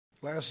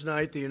Last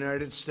night, the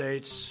United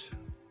States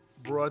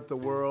brought the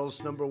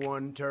world's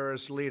 #1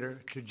 terrorist leader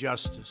to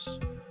justice.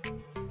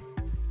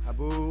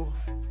 Abu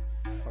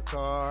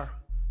Bakr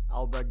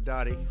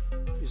al-Baghdadi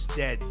is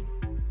dead.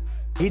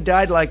 He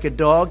died like a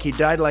dog. He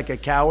died like a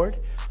coward.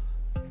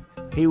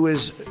 He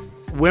was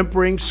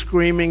whimpering,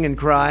 screaming, and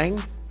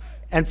crying.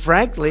 And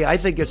frankly, I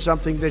think it's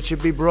something that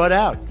should be brought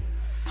out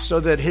so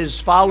that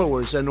his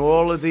followers and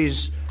all of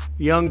these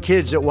young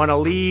kids that want to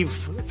leave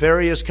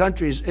various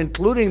countries,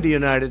 including the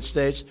United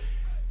States,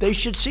 they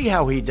should see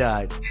how he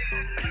died.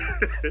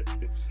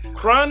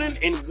 Crying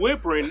and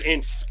whimpering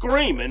and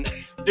screaming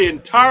the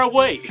entire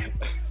way.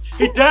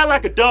 He died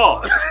like a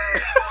dog.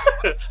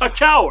 A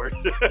coward.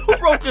 Who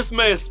wrote this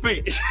man's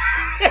speech?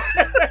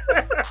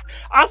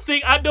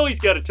 I know he's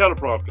got a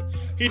teleprompter.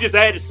 He just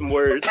added some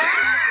words.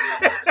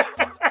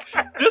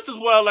 This is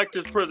why I like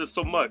this president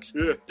so much.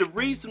 Yeah.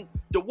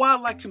 Why I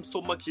like him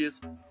so much is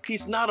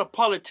he's not a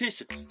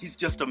politician. He's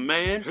just a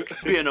man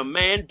being a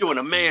man doing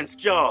a man's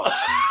job.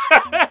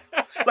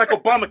 Like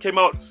Obama came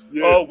out,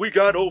 we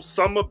got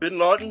Osama bin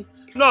Laden.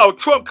 No,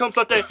 Trump comes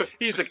out there,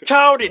 he's a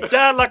coward, he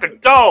died like a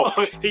dog.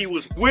 He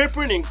was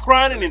whimpering and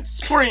crying and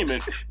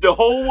screaming the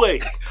whole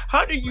way.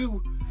 How do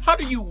you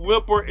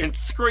whimper and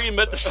scream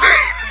at the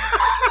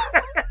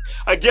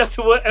I guess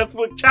that's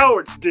what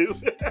cowards do.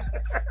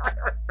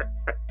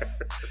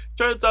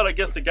 Turns out, I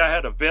guess the guy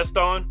had a vest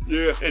on.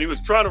 Yeah. And he was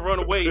trying to run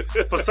away.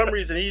 For some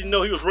reason, he didn't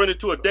know he was running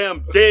to a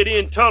damn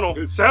dead-end tunnel.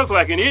 It sounds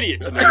like an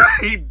idiot to me.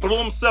 He blew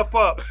himself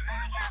up.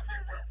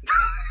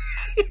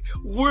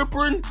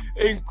 Whimpering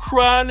and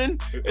crying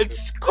and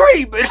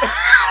screaming.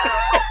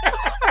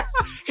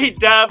 He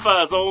died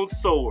by his own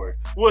sword.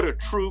 What a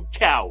true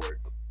coward.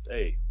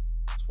 Hey,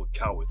 that's what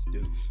cowards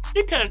do.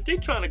 They trying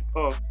to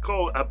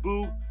call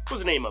what's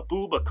his name,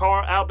 Abu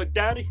Bakr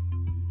al-Baghdadi?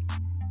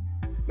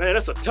 Man,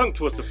 that's a tongue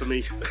twister for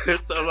me. It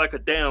sounds like a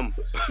damn,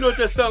 you know what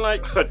that sound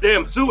like? A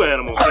damn zoo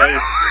animal, man.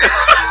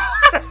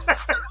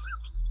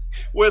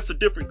 Well, it's a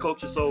different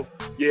culture, so.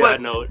 Yeah, I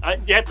know.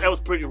 That was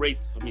pretty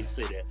racist for me to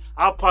say that.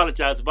 I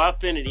apologize if I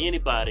offended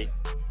anybody.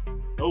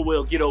 Oh,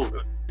 well, get over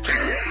it.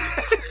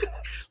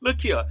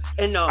 Look here.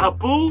 And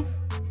Abu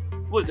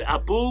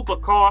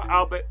Bakr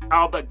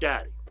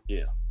al-Baghdadi.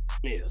 Yeah.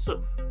 Yeah,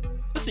 so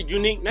that's a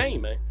unique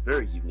name, man.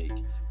 Very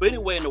unique. But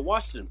anyway, in the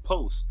Washington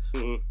Post,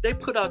 they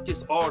put out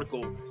this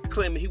article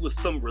claiming he was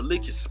some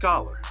religious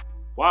scholar.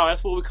 Wow,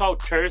 that's what we call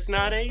terrorists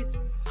nowadays?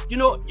 You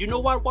know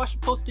why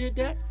Washington Post did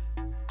that?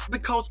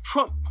 Because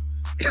Trump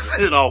is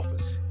in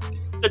office.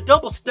 The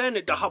double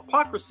standard, the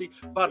hypocrisy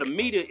by the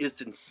media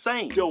is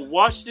insane. The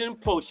Washington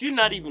Post, you're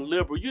not even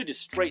liberal, you're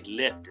just straight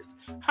leftist.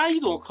 How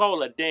you gonna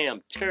call a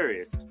damn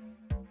terrorist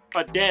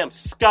a damn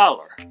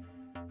scholar?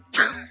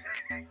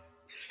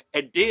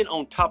 And then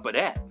on top of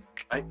that,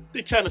 right,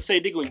 they're trying to say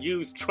they're going to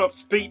use Trump's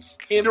speech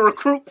to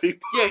recruit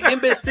people. Yeah,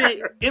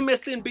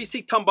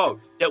 MSNBC talking about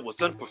that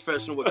was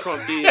unprofessional what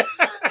Trump did.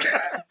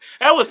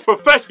 That was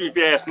professional if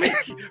you ask me.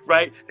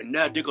 Right? And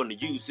now they're going to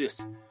use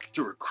this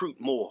to recruit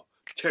more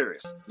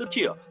terrorists. Look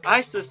here,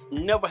 ISIS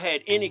never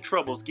had any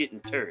troubles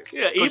getting terrorists.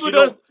 Yeah, evil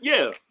does.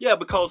 Yeah,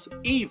 because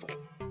evil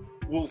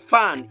will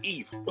find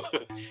evil.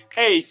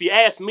 Hey, if you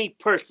ask me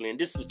personally, and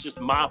this is just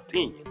my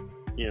opinion,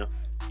 yeah,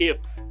 if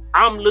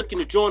I'm looking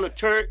to join a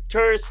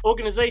terrorist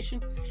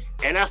organization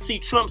and I see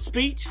Trump's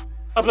speech,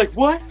 I'm like,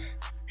 what?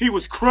 He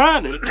was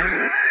crying and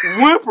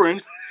whimpering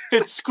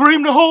and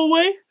screamed the whole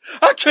way?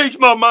 I changed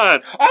my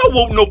mind. I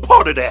want no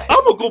part of that.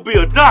 I'm going to go be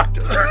a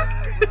doctor.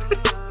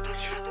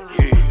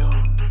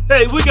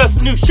 Hey, we got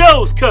some new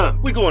shows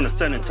coming. We're going to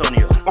San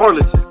Antonio,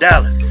 Arlington,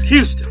 Dallas,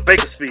 Houston,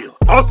 Bakersfield,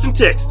 Austin,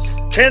 Texas,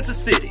 Kansas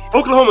City,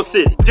 Oklahoma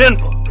City,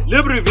 Denver,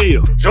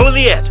 Libertyville,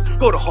 Joliet.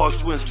 Go to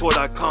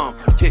HarshTwinsTour.com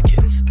for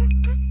tickets.